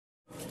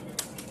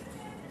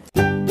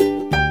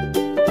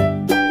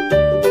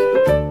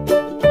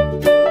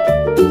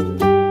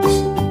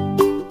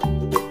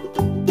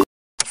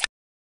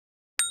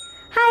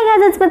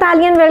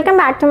Mitali and welcome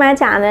back to my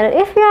channel.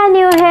 If you are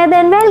new here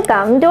then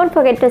welcome. Don't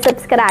forget to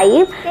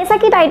subscribe. जैसा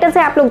कि title से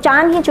आप लोग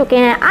जान ही चुके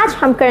हैं, आज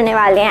हम करने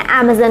वाले हैं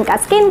Amazon का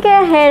skin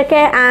care, hair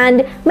care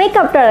and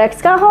makeup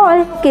products का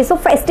hall. So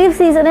festive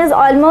season is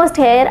almost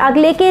hair.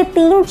 अगले के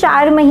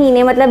 3-4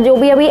 महीने मतलब जो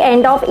भी अभी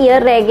एंड ऑफ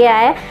ईयर रह गया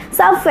है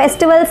सब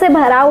फेस्टिवल से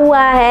भरा हुआ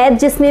है,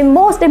 जिसमें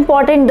मोस्ट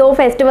इम्पॉर्टेंट 2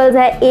 फेस्टिवल्स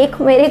है। एक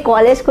मेरे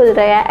कॉलेज खुल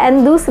रहा है एंड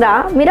दूसरा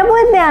मेरा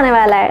बर्थडे आने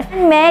वाला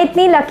है। मैं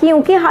इतनी लकी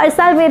हूँ कि हर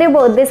साल मेरे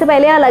बर्थडे से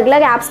पहले अलग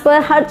अलग ऐप्स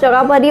पर हर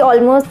जगह पर ही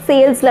ऑलमोस्ट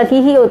सेल्स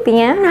लगी ही होती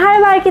हैं।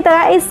 हर बार की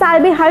तरह इस साल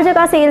भी हर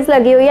जगह सेल्स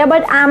लगी हुई है,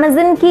 बट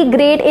Amazon की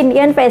great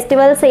Indian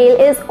festival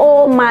sale is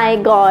O my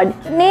God.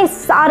 इतने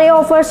सारे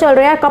ऑफर्स चल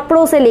रहे हैं,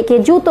 कपड़ों से लेके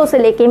जूतों से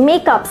लेके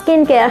मेकअप,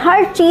 स्किन केयर,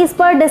 हर चीज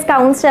पर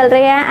डिस्काउंट चल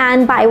रहे हैं।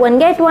 And bye 1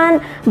 gate 1,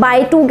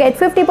 bye 2 gate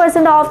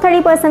 50% of,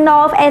 30%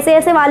 of,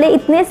 ऐसे वाले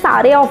इतने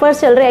सारे ऑफर्स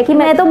चल रहे हैं कि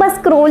मैं तो बस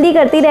स्क्रॉल ही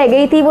करती रह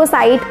गई थी वो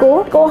साइट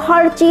को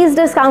हर चीज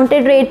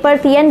डिस्काउंटेड रेट पर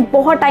थी। एंड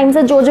बहुत टाइम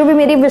से जो भी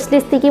मेरी विश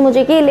लिस्ट थी कि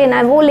मुझे ये लेना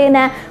है वो लेना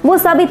है, वो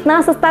सब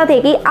इतना सस्ता थे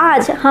कि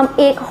आज हम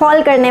एक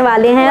हॉल करने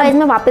वाले हैं। आज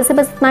मैं वापस से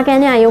बस इतना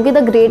कहने आई हूँ कि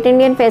the great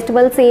Indian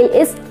festival sale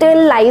is still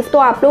live, तो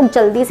आप लोग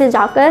जल्दी से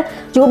जाकर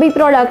जो भी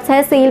प्रोडक्ट्स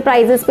है सेल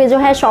प्राइसेस पे जो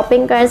है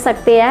शॉपिंग कर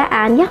सकते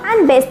हैं।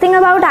 And best thing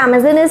about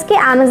Amazon is कि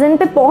Amazon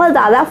पे बहुत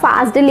ज़्यादा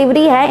फास्ट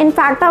डिलीवरी है।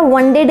 इनफैक्ट आप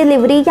 1 डे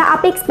डिलीवरी या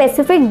आप एक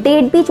स्पेसिफिक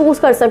डेट भी चूज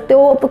कर सकते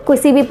हो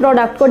किसी भी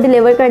प्रोडक्ट को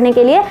डिलीवर करने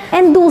के लिए।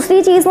 एंड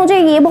दूसरी चीज़ मुझे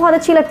ये बहुत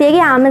अच्छी लगती है कि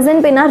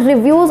Amazon पे ना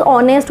रिव्यूज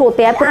ऑनेस्ट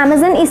होते हैं।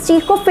 Amazon इस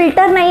चीज़ को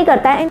फिल्टर नहीं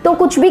करता है, तो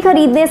कुछ भी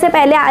खरीदने से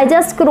पहले I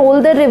just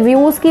scroll the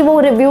reviews कि वो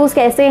रिव्यूज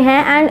कैसे हैं,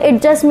 and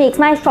it just makes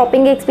my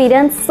shopping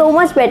experience so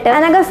much better.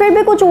 And अगर फिर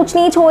भी कुछ ऊंच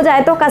नीच हो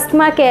जाए तो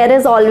customer care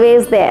is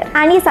always there.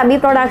 And ये सभी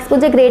प्रोडक्ट्स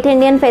मुझे ग्रेट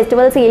इंडियन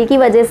फेस्टिवल सेल की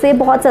वजह से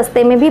बहुत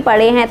सस्ते में भी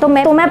पड़े हैं। तो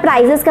मैं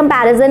प्राइसेस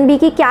कंपैरिजन भी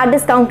कि क्या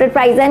डिस्काउंटेड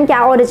प्राइस है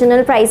क्या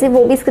ओरिजिनल प्राइस है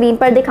वो भी स्क्रीन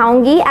पर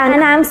दिखाऊंगी।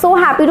 And I am so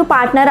happy to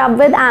partner up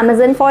with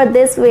Amazon for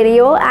this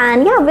video.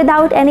 And या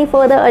without any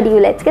further adieu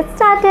let's get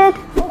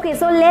started. Okay,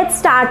 so let's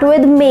start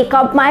with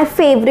makeup, my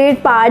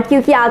favourite part,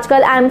 क्योंकि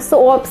आजकल I am so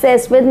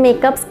obsessed with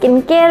makeup. Skin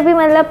care भी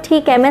मतलब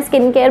ठीक है, मैं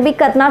skin care भी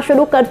करना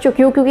शुरू कर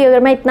चुकी हूँ, क्योंकि अगर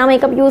मैं इतना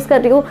मेकअप यूज़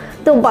कर रही हूँ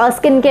तो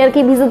स्किन केयर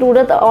की भी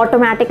ज़रूरत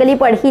ऑटोमेटिकली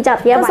पड़ ही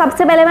जाती है। तो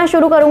सबसे पहले मैं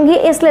शुरू करूँगी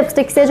इस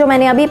लिपस्टिक से जो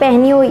मैंने अभी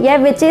पहनी हुई है,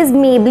 विच इज़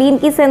Maybelline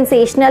की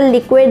sensational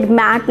liquid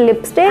matte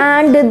lipstick.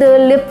 And the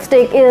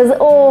lipstick is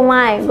O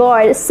my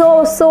God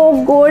so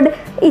good.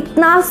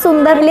 इतना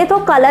सुंदर, ले तो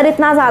कलर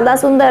इतना ज़्यादा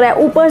सुंदर है,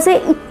 ऊपर से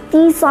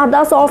इतनी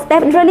ज़्यादा सॉफ्ट है,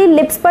 लिटरली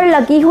लिप्स पर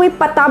लगी हुई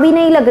पता भी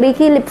नहीं लग रही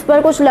कि लिप्स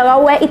पर कुछ लगा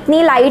हुआ है।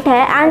 इतनी लाइट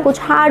है एंड कुछ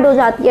हार्ड हो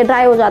जाती है,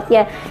 ड्राई हो जाती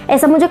है,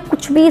 ऐसा मुझे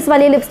कुछ भी इस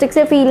वाली लिपस्टिक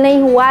से फील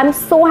नहीं हुआ। आई एम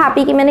सो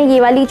हैप्पी कि मैंने ये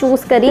वाली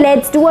चूज़ करी।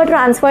 Let's do a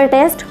transfer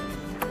test.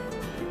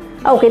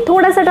 Okay,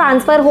 थोड़ा सा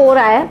ट्रांसफर हो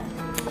रहा है,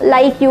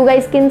 like you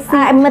guys can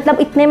see, मतलब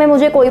इतने में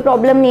मुझे कोई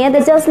प्रॉब्लम नहीं है। They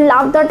just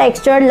love the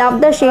texture, love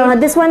the shade.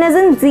 This one is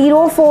in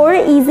 04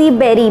 easy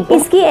berry.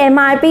 इसकी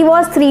MRP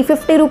वॉज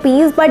 350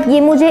 रुपीज, बट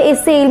ये मुझे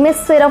इस सेल में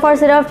सिर्फ और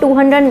सिर्फ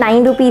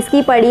 209 रुपीज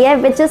की पड़ी है,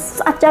 which is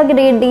such a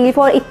great deal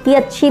for इतनी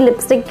अच्छी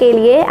लिपस्टिक के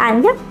लिए।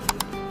 And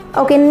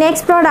okay,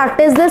 next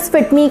product is this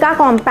fit मी का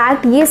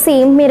कॉम्पैक्ट। ये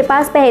सेम मेरे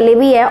पास पहले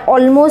भी है,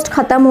 ऑलमोस्ट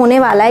खत्म होने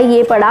वाला है,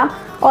 ये पड़ा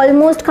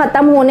ऑलमोस्ट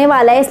खत्म होने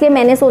वाला है, इसलिए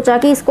मैंने सोचा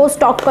कि इसको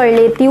स्टॉक कर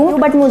लेती हूँ।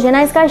 बट मुझे ना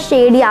इसका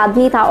शेड याद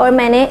नहीं था और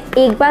मैंने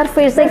एक बार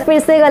फिर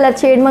से गलत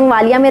शेड मंगवा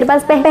लिया। मेरे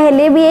पास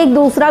पहले भी एक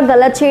दूसरा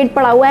गलत शेड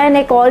पड़ा हुआ है एंड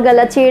एक और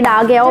गलत शेड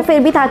आ गया, और फिर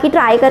भी था कि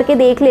ट्राई करके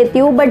देख लेती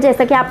हूँ। बट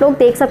जैसा कि आप लोग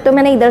देख सकते हो,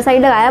 मैंने इधर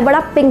साइड लगाया, बड़ा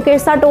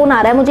पिंकिश सा टोन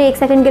आ रहा है। मुझे 1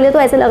 सेकंड के लिए तो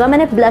ऐसे लगा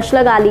मैंने ब्लश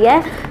लगा लिया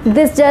है।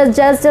 This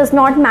just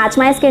not match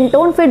my skin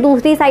tone. फिर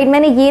दूसरी साइड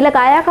मैंने ये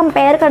लगाया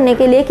कंपेयर करने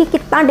के लिए कि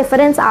कितना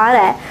डिफरेंस आ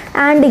रहा है।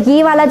 एंड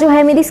ये वाला जो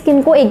है मेरी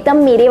स्किन को एकदम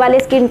मेरे वाले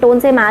स्किन टोन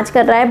से मैच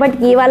कर रहा है,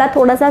 बट ये वाला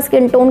थोड़ा सा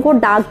स्किन टोन को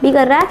डार्क भी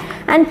कर रहा है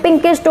एंड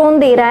पिंकिश टोन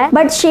दे रहा है।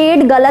 बट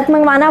शेड गलत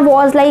मंगवाना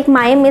was like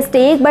my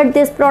mistake, but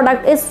this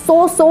product is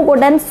so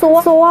good and so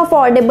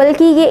affordable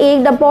कि ये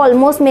एक डब्बा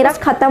ऑलमोस्ट मेरा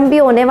खत्म भी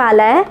होने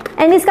वाला है।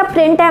 एंड इसका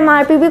प्रिंट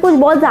MRP भी कुछ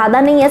बहुत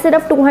ज़्यादा नहीं है,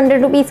 सिर्फ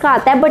 200 रुपीज़ का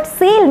आता है, बट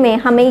सेल में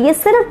हमें ये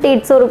सिर्फ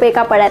 150 रुपये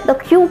का पड़ा है, तो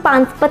क्यों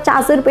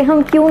 50 रुपये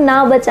हम क्यों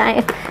ना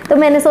बचाएं। तो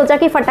मैंने सोचा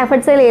कि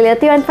फटाफट से ले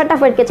लेती हूँ, एंड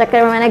फटाफट के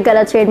चक्कर में मैंने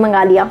गलत शेड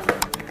मंगा लिया।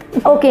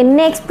 Okay,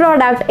 next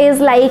product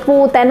is like वो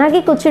होता है ना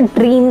कि कुछ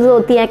ड्रीम्स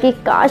होती हैं कि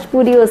काश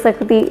पूरी हो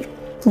सकती।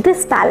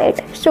 दिस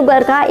पैलेट,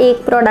 शुगर का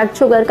एक प्रोडक्ट,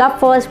 शुगर का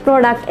first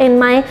product in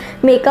my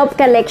makeup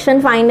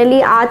collection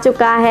finally आ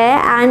चुका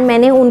है। एंड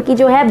मैंने उनकी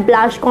जो है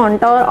ब्लश,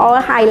 कॉन्टोर और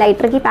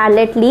हाइलाइटर की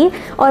पैलेट ली,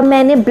 और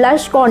मैंने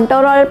ब्लश,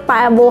 कॉन्टोर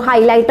और वो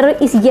हाइलाइटर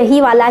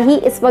यही वाला ही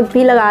इस वक्त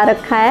भी लगा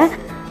रखा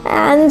है।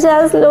 And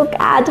just look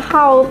at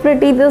how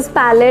pretty this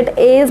palette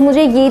is.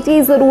 मुझे ये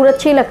चीज़ ज़रूर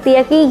अच्छी लगती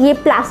है कि ये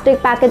प्लास्टिक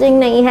पैकेजिंग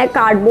नहीं है,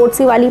 कार्डबोर्ड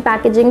सी वाली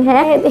पैकेजिंग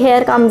है।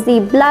 Here comes the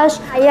blush,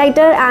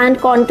 highlighter and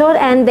contour,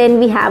 and then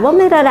we have a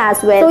mirror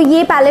as well. तो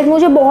ये पैलेट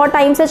मुझे बहुत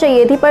टाइम से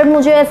चाहिए थी, पर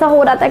मुझे ऐसा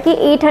हो रहा था कि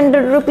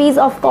 800 रुपीज़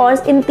ऑफ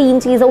कोर्स इन 3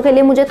 चीज़ों के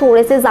लिए मुझे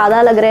थोड़े से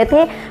ज़्यादा लग रहे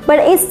थे। बट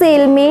इस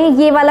सेल में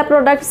ये वाला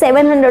प्रोडक्ट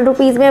 700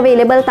 रुपीज़ में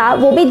अवेलेबल था,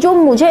 वो भी जो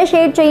मुझे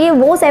शेड चाहिए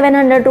वो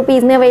 700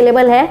 रुपीज़ में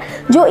अवेलेबल है।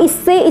 जो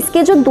इससे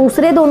इसके जो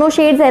दूसरे दोनों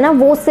शेड्स है ना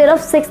वो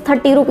सिर्फ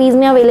 630 रुपीज़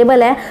में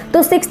अवेलेबल है।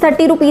 तो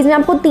 630 रुपीज़ में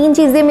आपको 3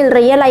 चीज़ें मिल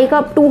रही है, लाइक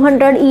आप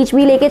 200 ईच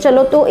भी लेके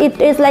चलो तो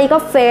it is like a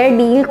fair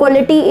deal.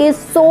 Quality is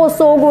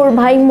so good.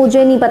 भाई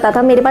मुझे नहीं पता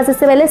था, मेरे पास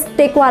इससे पहले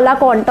स्टिक वाला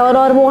कॉन्टोर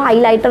और वो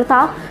हाईलाइटर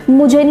था,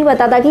 मुझे नहीं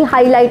पता था कि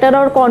हाईलाइटर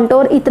और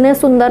कॉन्टोर इतने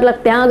सुंदर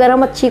लगते हैं अगर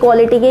हम अच्छी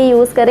क्वालिटी के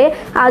यूज़ करें।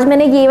 आज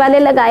मैंने ये वाले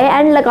लगाए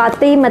एंड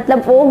लगाते ही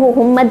मतलब ओ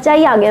हो मजा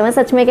ही आ गया, मैं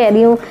सच में कह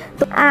रही हूँ।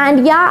 तो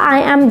एंड या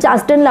I am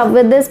just in love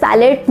with this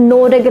palette,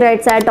 no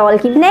regrets at all.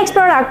 की नेक्स्ट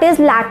प्रोडक्ट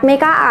इज लैक्मे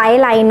का आई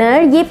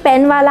लाइनर। ये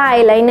पेन वाला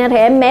आई लाइनर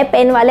है। मैं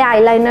पेन वाले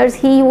आई लाइनर्स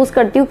ही यूज़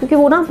करती हूँ क्योंकि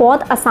वो ना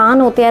बहुत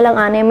आसान होते हैं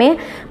लगाने में।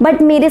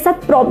 बट मेरे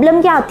साथ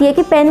प्रॉब्लम क्या आती है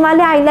कि पेन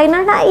वाले आई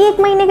लाइनर ना 1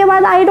 महीने के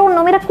बाद आई डोंट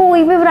नो, मेरा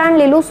कोई भी ब्रांड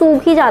ले लो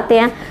सूख ही जाते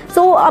हैं।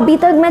 सो अभी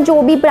तक मैं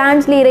जो भी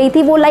ब्रांड्स ले रही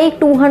थी वो लाइक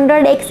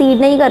 200 एक्सीड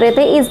नहीं कर रहे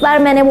थे। इस बार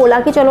मैंने बोला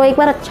कि चलो एक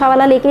बार अच्छा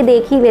वाला लेके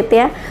देख ही लेते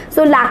हैं।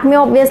 सो लैक्मे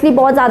ऑब्वियसली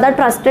बहुत ज़्यादा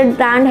ट्रस्टेड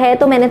ब्रांड है,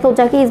 तो मैंने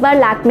सोचा कि इस बार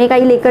लैक्मे का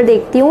ही लेकर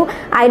देखती हूँ।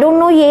 आई डोंट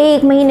नो ये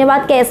 1 महीने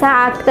बाद कैसा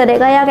एक्ट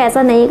करेगा या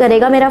कैसा नहीं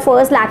करेगा। मेरा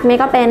फर्स्ट लैक्मे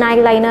का पेन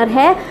आई लाइनर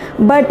है,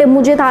 बट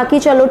मुझे था कि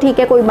चलो ठीक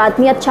है कोई बात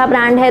नहीं, अच्छा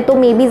ब्रांड है तो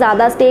मे बी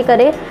ज़्यादा स्टे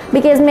करे,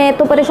 बिकॉज मैं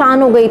तो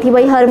परेशान हो गई थी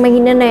भाई हर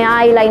महीने नया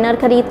आई लाइनर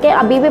खरीद के।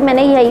 अभी भी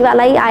मैंने यही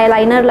वाला ही आई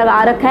लाइनर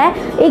लगा रखा है,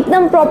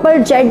 एकदम प्रॉपर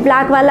जेट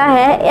ब्लैक वाला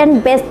है। एंड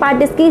बेस्ट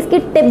पार्ट इसकी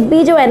टिप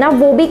भी जो है ना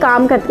वो भी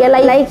काम करती है,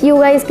 like you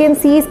guys can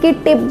see इसकी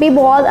टिप भी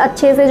बहुत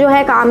अच्छे से जो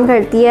है काम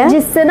करती है,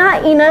 जिससे ना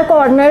इनर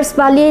कॉर्नर्स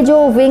वाली जो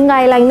विंग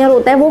आईलाइनर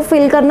होता है वो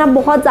फिल करना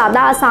बहुत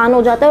ज़्यादा आसान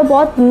हो जाता है और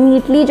बहुत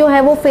नीटली जो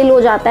है वो फिल हो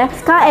जाता है।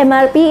 इसका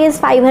MRP इज़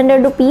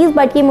 500 रुपीज़,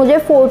 बट ये मुझे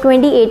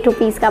 428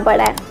 रुपीज़ का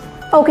पड़ा है।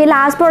 Okay,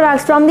 last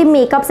products from the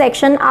makeup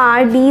section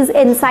are these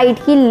inside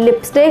की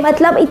लिपस्टिक।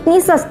 मतलब इतनी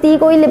सस्ती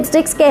कोई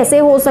लिपस्टिक्स कैसे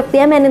हो सकती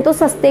है। मैंने तो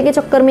सस्ते के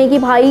चक्कर में कि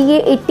भाई ये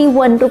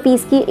 81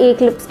 रुपीज़ की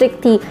एक लिपस्टिक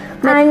थी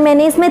एंड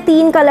मैंने इसमें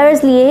 3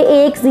 कलर्स लिए,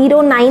 एक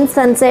 09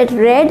 सनसेट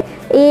रेड,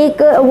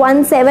 एक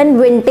 17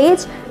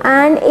 विंटेज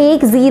एंड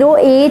एक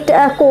 08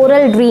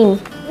 कोरल ड्रीम।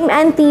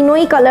 एंड तीनों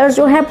ही कलर्स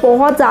जो है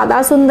बहुत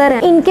ज़्यादा सुंदर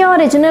हैं। इनके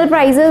ओरिजिनल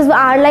प्राइसेस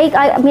आर लाइक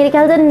मेरे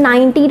ख्याल से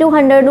 90 to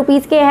 100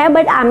 रुपीज़ के हैं,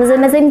 बट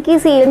अमेजन की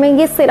सेल में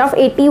ये सिर्फ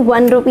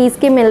 81 रुपीज़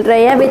के मिल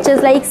रहे हैं, which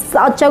is like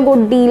such a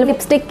good deal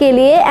lipstick के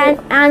लिए।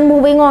 And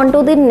moving on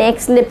to the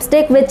next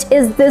lipstick which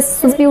is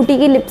this beauty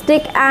की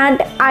lipstick.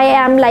 And I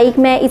am like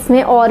मैं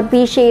इसमें और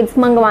भी शेड्स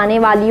मंगवाने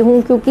वाली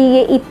हूँ क्योंकि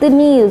ये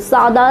इतनी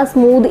ज़्यादा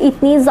स्मूथ,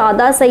 इतनी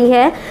ज़्यादा सही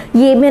है।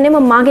 ये मैंने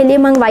मम्मा के लिए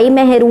मंगवाई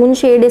मेहरून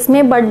शेड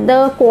इसमें, बट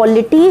द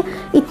क्वालिटी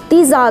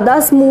इतनी ज़्यादा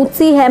स्मूथ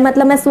सी है,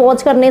 मतलब मैं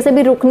स्वॉच करने से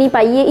भी रुक नहीं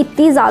पाई। ये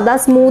इतनी ज़्यादा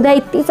स्मूथ है,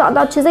 इतनी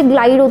ज़्यादा अच्छे से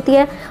ग्लाइड होती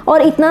है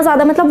और इतना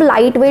ज़्यादा मतलब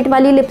लाइट वेट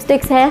वाली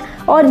लिपस्टिक्स है।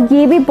 और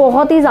ये भी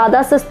बहुत ही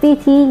ज़्यादा सस्ती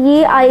थी।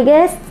 ये आई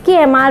गेस कि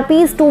MRP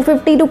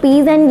 250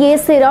 रुपीज़ एंड ये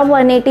सिर्फ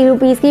 180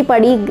 रुपीज़ की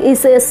पड़ी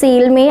इस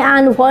सेल में।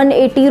 एंड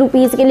 180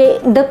 रुपीज़ के लिए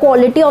the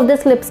quality of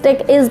this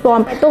lipstick is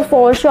bomb. तो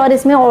फॉर श्योर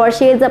इसमें और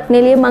शेड्स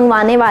अपने लिए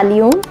मंगवाने वाली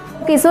हूँ।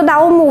 Okay, so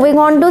now moving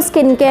on to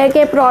skin care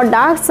के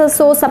प्रोडक्ट्स।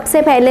 सो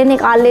सबसे पहले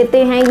निकाल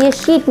लेते हैं ये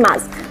शीट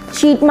मास्क।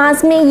 शीट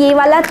मास्क में ये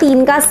वाला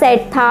 3 का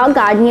सेट था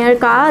गार्नियर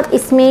का,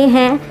 इसमें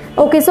है।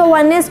 ओके, सो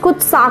वन इज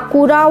कुछ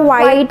साकुरा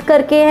वाइट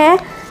करके है,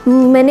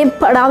 मैंने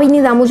पढ़ा भी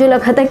नहीं था, मुझे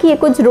लगा था कि ये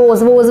कुछ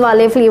रोज वोज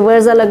वाले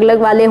फ्लेवर्स अलग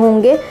अलग वाले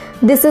होंगे।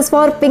 This is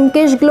for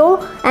pinkish glow.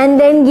 And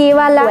then ये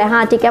वाला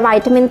हाँ ठीक है,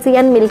 vitamin C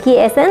and milky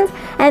essence.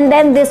 And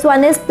then this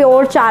one is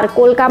pure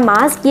charcoal का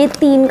मास्क। ये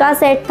 3 का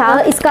सेट था।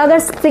 इसका अगर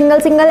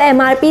सिंगल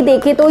MRP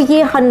देखे तो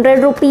ये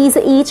 100 रुपीज़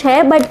ईच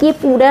है, बट ये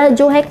पूरा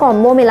जो है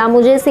कॉम्बो मिला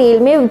मुझे सेल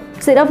में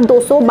सिर्फ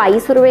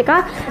 222 रुपये का।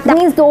 दैट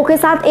मीन्स 2 के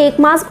साथ 1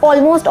 मास्क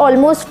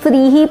ऑलमोस्ट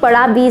फ्री ही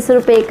पड़ा 20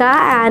 रुपये का।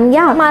 एंड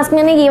या मास्क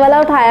मैंने ये वाला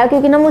उठाया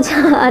क्योंकि ना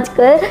मुझे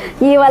आजकल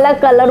ये वाला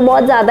कलर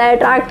बहुत ज़्यादा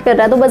अट्रैक्ट कर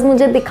रहा है, तो बस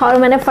मुझे दिखा और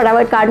मैंने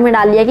फटाफट कार्ट में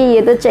डाल लिया कि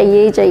ये तो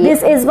चाहिए ही चाहिए।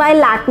 दिस इज बाय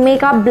लैक्मे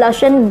का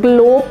blush and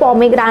glow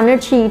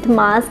pomegranate sheet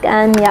mask.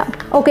 And या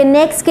ओके,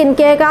 नेक्स्ट स्किन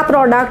केयर का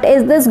product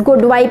is this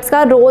good vibes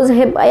का रोज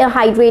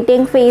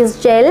हाइड्रेटिंग फेस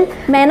जेल।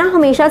 मैं ना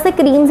हमेशा से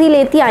क्रीम्स ही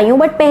लेती आई हूँ,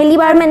 बट पहली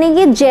बार मैंने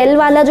ये जेल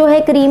वाला जो है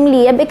क्रीम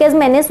ली है, बिकॉज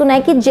मैंने सुना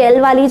है कि जेल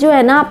वाली जो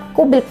है ना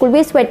आपको बिल्कुल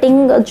भी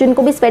स्वेटिंग,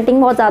 जिनको भी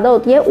स्वेटिंग बहुत ज़्यादा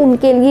होती है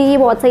उनके लिए ये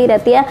बहुत सही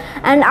रहती है।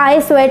 And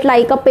I sweat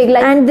like a pig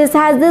and this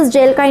has this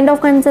jail kind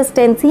of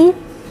consistency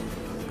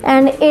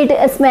and it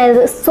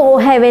smells so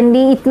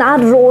heavenly. इतना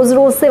रोज़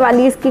से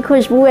वाली इसकी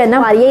खुशबू है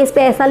ना। ये इस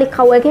पे ऐसा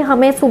लिखा हुआ है कि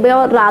हमें सुबह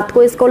और रात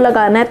को इसको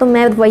लगाना है, तो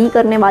मैं वही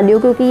करने वाली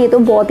हूँ क्योंकि ये तो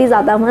बहुत ही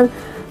ज़्यादा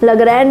मस्त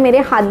लग रहा है। मेरे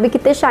हाथ भी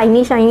कितने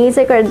शाइनी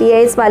से कर दिया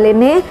है इस वाले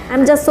ने। I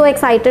am just so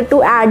excited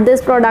to add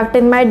this product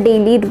in my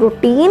daily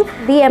routine.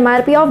 The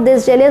MRP of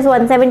this jail is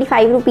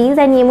 175 rupees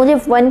and ये मुझे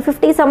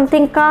 150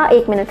 समथिंग का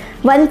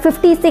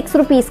 156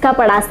 रुपीज़ का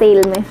पड़ा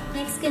सेल में।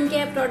 Skin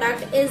care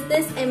product is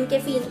this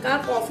MCaffeine का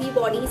कॉफी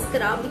बॉडी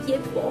स्क्रब। ये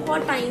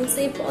बहुत time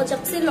से,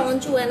 जब से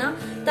लॉन्च हुआ है ना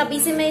तभी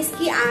से मैं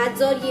इसकी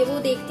एड्स और ये वो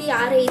देखती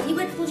आ रही थी,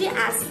 बट मुझे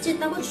एज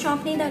इतना कुछ शौक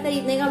नहीं था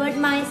खरीदने का। But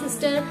my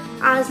sister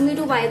asked me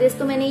to by this,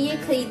 तो मैंने ये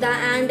खरीदा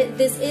and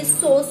this is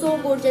so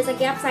good. जैसा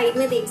कि आप साइड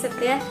में देख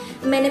सकते हैं,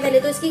 मैंने पहले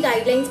तो इसकी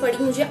गाइडलाइंस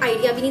पढ़ी, मुझे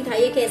आइडिया भी नहीं था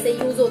ये कैसे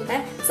यूज होता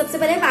है। सबसे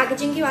पहले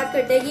पैकेजिंग की बात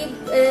करते हैं।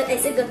 ये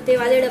ऐसे गत्ते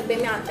वाले डब्बे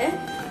में आता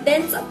है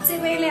देन सबसे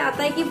पहले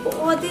आता है कि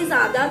बहुत ही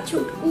ज्यादा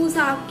छुटकू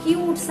सा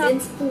क्यूट सा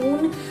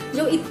स्पून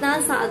जो इतना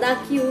ज्यादा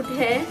क्यूट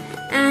है।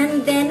 एंड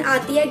देन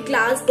आती है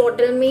ग्लास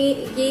बॉटल में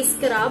ये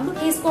स्क्रब।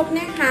 इसको अपने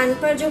हैंड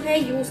पर जो है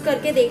यूज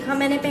करके देखा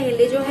मैंने,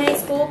 पहले जो है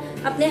इसको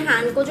अपने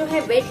हैंड को जो है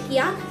वेट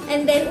किया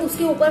एंड देन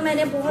उसके ऊपर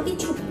मैंने बहुत ही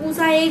छुटकू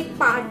सा एक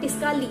पार्ट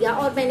इसका लिया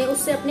और मैंने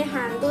उससे अपने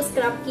हैंड को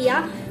स्क्रब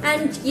किया।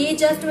 एंड ये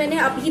जस्ट मैंने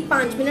अभी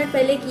 5 मिनट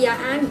पहले किया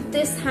and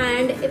this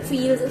hand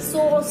feels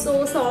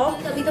so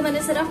soft. अभी तो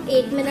मैंने सिर्फ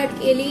 1 मिनट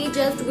के लिए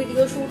जस्ट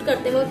वीडियो शूट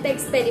करते वक्त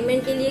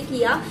एक्सपेरिमेंट के लिए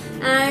किया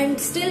and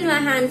still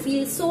my hand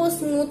feel so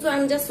smooth. So I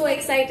am just so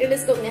excited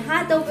इसको अपने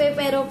हाथों पे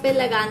पैरों पे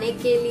लगाने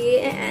के लिए।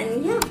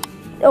 एंड या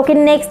okay,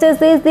 next is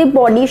this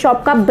body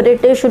shop का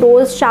ब्रिटिश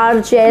रोज शार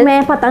जेल।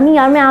 मैं पता नहीं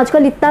यार, मैं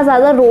आजकल इतना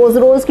ज्यादा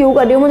रोज क्यों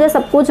कर रही हूँ, मुझे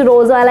सब कुछ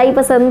रोज वाला ही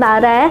पसंद आ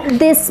रहा है।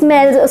 दिस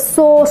स्मेल्स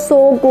सो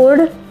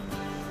गुड,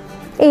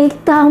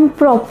 एकदम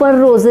प्रॉपर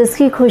रोजेस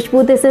की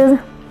खुशबू। This is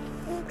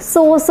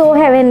so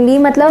heavenly.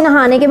 मतलब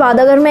नहाने के बाद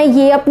अगर मैं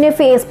ये अपने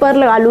फेस पर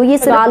लगा लूँ, ये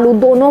लगा लूँ,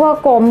 दोनों का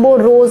कॉम्बो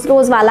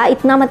रोज वाला,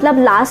 इतना मतलब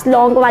लास्ट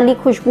लॉन्ग वाली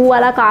खुशबू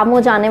वाला काम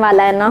हो जाने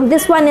वाला है ना।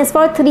 This one is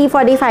for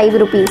 345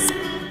 rupees.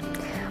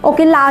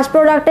 Okay, last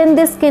product in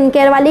this skin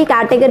care वाली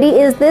कैटेगरी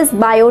इज दिस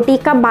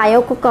बायोटिक का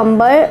bio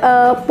cucumber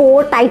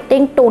pour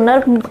tightening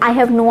toner. I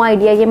have no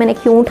idea ये मैंने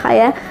क्यों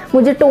उठाया है,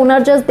 मुझे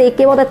टोनर जस्ट देख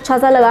के बहुत अच्छा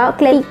सा लगा।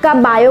 क्लिक का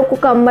bio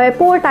cucumber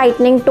pour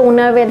tightening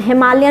toner with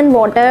Himalayan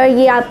water.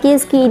 ये आपकी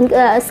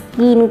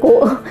स्किन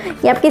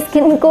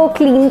को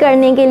क्लीन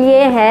करने के लिए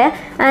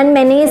है एंड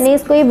मैंने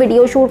इसको ये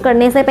वीडियो शूट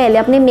करने से पहले,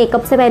 अपने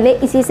मेकअप से पहले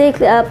इसी से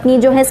अपनी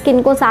जो है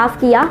स्किन को साफ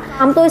किया।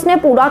 हम तो इसने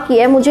पूरा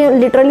किया है, मुझे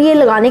लिटरली ये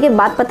लगाने के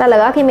बाद पता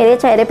लगा कि मेरे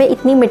चेहरे पे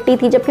इतनी मिट्टी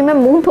थी जबकि मैं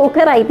मुंह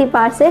धोकर आई थी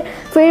पास से,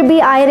 फिर भी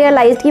आई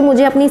रियलाइज कि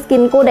मुझे अपनी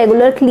स्किन को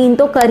रेगुलर क्लीन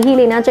तो कर ही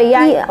लेना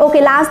चाहिए।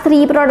 Okay, last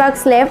 3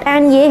 products left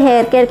and ये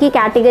हेयर केयर की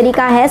कैटेगरी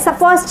का है।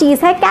 फर्स्ट चीज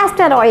है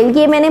कैस्टर ऑयल।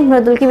 ये मैंने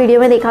मृदुल की वीडियो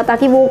में देखा था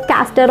कि वो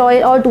कैस्टर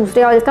ऑयल और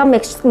दूसरे ऑयल का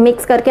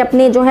मिक्स करके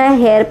अपने जो है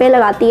हेयर पे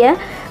लगाती है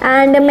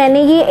एंड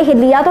मैंने ये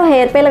लिया तो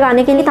हेयर पे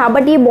लगाने के लिए था,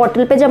 बट ये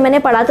बॉटल पे जब मैंने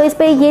पढ़ा तो इस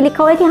पे ये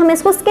लिखा हुआ है कि हम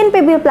इसको स्किन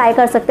पे भी अप्लाई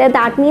कर सकते हैं।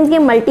 दैट मीन्स ये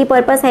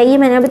मल्टीपर्पज है। ये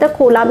मैंने अभी तक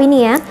खोला भी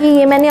नहीं है,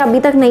 ये मैंने अभी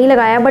तक नहीं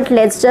लगाया, but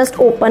let's just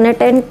open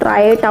it and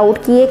try it out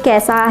कि ये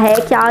कैसा है,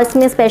 क्या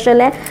इसमें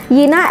स्पेशल है।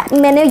 ये ना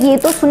मैंने ये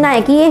तो सुना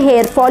है कि ये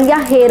हेयर फॉल या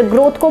हेयर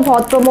ग्रोथ को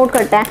बहुत प्रमोट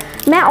करता है।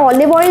 मैं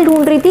ऑलिव ऑयल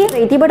ढूंढ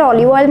रही थी बट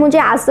ऑलिव ऑयल मुझे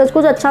एज सच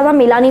कुछ अच्छा सा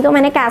मिला नहीं, तो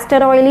मैंने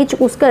कैस्टर ऑयल ही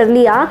चूज कर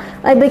लिया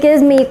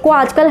बिकॉज मेरे को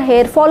आजकल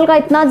हेयर फॉल का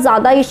इतना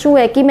ज़्यादा इशू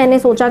है कि मैंने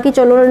सोचा कि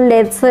चलो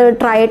लेट्स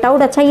ट्राई इट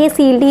आउट। अच्छा, ये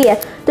सील्ड ही है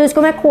तो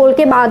इसको मैं खोल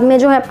के बाद में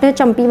जो है अपने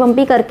चंपी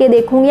वंपी करके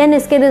देखूंगी एंड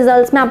इसके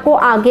रिजल्ट्स मैं आपको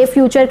आगे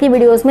फ्यूचर की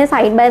वीडियोस में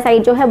साइड बाय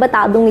साइड जो है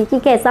बता दूंगी कि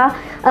कैसा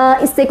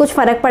इससे कुछ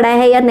फ़र्क पड़ा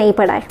है या नहीं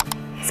पड़ा है।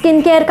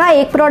 स्किन केयर का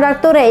एक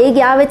प्रोडक्ट तो रह ही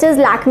गया विच इज़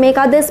लैक्मे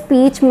का this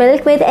peach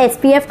milk with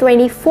SPF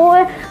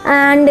 24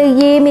 and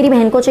ये मेरी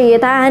बहन को चाहिए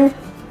था एंड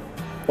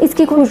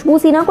इसकी खुशबू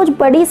सी ना कुछ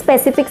बड़ी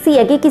स्पेसिफिक सी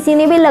है कि किसी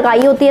ने भी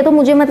लगाई होती है तो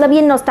मुझे मतलब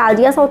ये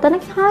नॉस्टैल्जिया सा होता है ना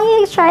कि हाँ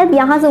ये शायद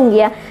यहाँ से होंगी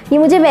है, ये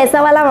मुझे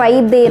वैसा वाला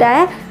वाइब दे रहा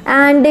है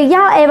एंड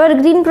या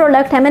एवरग्रीन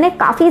प्रोडक्ट है। मैंने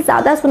काफ़ी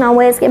ज़्यादा सुना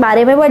हुआ है इसके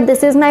बारे में but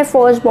this is my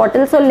first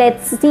bottle, so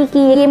let's see कि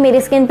ये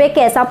मेरी स्किन पे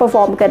कैसा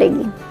परफॉर्म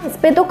करेगी। इस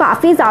पर तो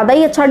काफ़ी ज़्यादा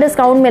ही अच्छा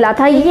डिस्काउंट मिला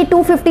था। ये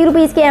 250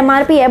 रुपीज़ की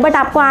MRP है बट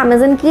आपको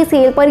अमेजन की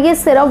सेल पर ये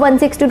सिर्फ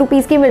 160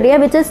 रुपीज़ की मिल रही है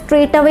विच इज़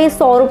स्ट्रेट अवे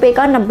 100 रुपये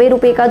का 90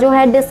 रुपये का जो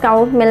है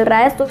डिस्काउंट मिल रहा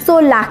है। सो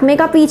लैक्मे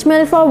का peach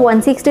milk for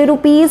 160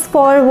 rupees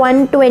for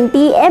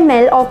 120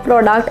 ml of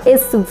product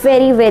is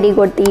very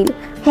good deal.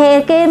 Hair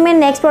care में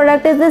next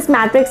product is this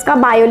matrix का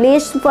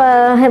बायोलेज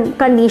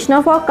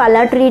conditioner for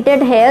colour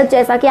treated hair.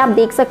 जैसा कि आप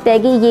देख सकते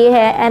हैं कि ये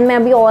है एंड मैं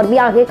अभी और भी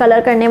आगे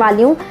कलर करने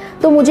वाली हूँ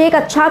तो मुझे एक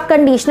अच्छा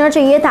कंडीशनर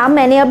चाहिए था।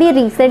 मैंने अभी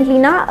रिसेंटली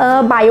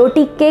ना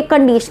बायोटिक के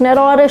कंडीशनर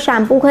और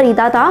शैम्पू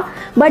ख़रीदा था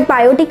बट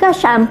बायोटिक का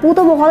शैम्पू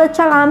तो बहुत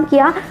अच्छा काम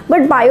किया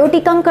बट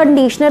बायोटिक का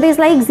conditioner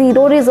is like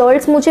zero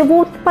results. मुझे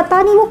वो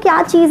पता नहीं वो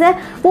क्या चीज़ है,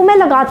 वो मैं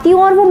लगाती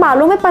हूँ और वो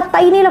बालों में पता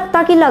ही नहीं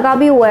लगता कि लगा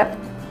भी हुआ है।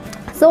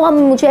 सो अब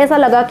मुझे ऐसा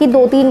लगा कि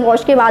 2-3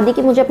 वॉश के बाद ही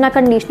कि मुझे अपना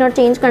कंडीशनर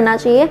चेंज करना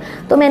चाहिए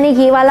तो मैंने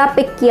ये वाला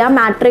पिक किया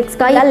मैट्रिक्स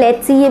का। या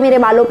लेट्स सी ये मेरे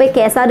बालों पे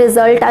कैसा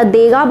रिजल्ट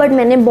देगा, बट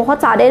मैंने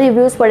बहुत सारे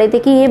रिव्यूज़ पढ़े थे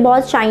कि ये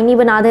बहुत शाइनी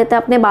बना देता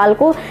है अपने बाल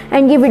को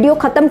एंड ये वीडियो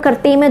ख़त्म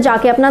करते ही मैं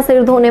जाके अपना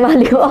सिर धोने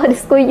वाली हूँ और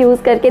इसको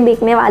यूज़ करके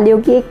देखने वाली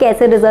हूँ कि ये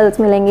कैसे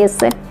रिजल्ट मिलेंगे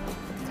इससे।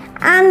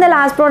 And the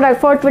last product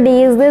for today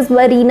is this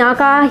Varina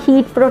का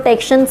हीट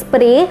प्रोटेक्शन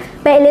स्प्रे।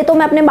 पहले तो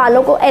मैं अपने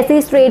बालों को ऐसे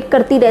ही स्ट्रेट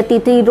करती रहती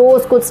थी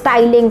रोज़ कुछ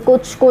स्टाइलिंग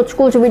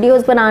कुछ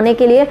वीडियोस बनाने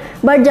के लिए,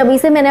 बट जब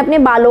से मैंने अपने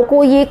बालों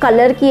को ये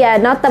कलर किया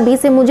है ना तभी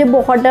से मुझे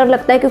बहुत डर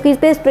लगता है क्योंकि इस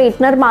पर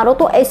स्ट्रेटनर मारो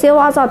तो ऐसी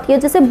आवाज़ आती है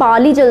जैसे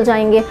बाल ही जल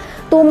जाएंगे।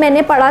 तो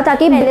मैंने पढ़ा था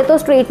कि पहले तो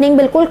स्ट्रेटनिंग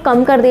बिल्कुल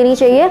कम कर देनी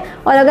चाहिए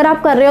और अगर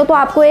आप कर रहे हो तो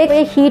आपको एक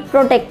हीट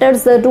प्रोटेक्टर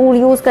ज़रूर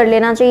यूज़ कर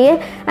लेना चाहिए।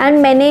 एंड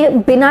मैंने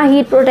बिना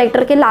हीट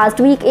प्रोटेक्टर के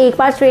लास्ट वीक एक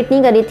बार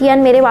स्ट्रेटनिंग करी थी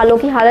एंड मेरे बालों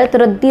की हालत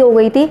रद्दी हो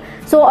गई थी।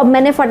 सो अब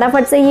मैंने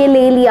फटाफट से ये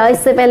ले लिया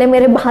इससे पहले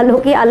मेरे बालों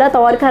की हालत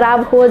और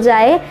ख़राब हो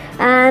जाए।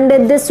 And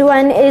this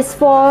one is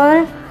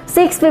for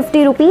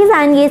 650 rupees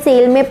and ये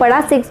सेल में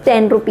पड़ा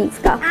 610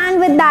 रुपीज़ का। एंड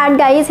विद दैट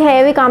गाइज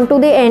है we come to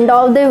the end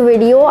of the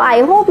video.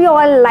 I hope you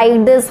all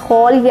like this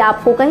hall, ये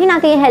आपको कहीं ना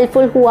कहीं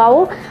हेल्पफुल हुआ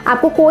हो।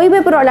 आपको कोई भी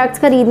प्रोडक्ट्स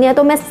खरीदने हैं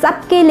तो मैं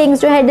सबके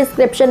लिंक्स जो है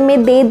डिस्क्रिप्शन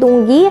में दे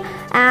दूंगी।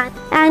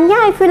 And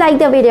yeah, if you like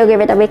the video,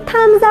 give it a big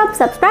thumbs up,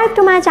 subscribe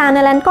to my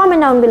channel and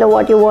comment down below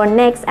what you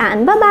want next,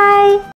 and bye bye.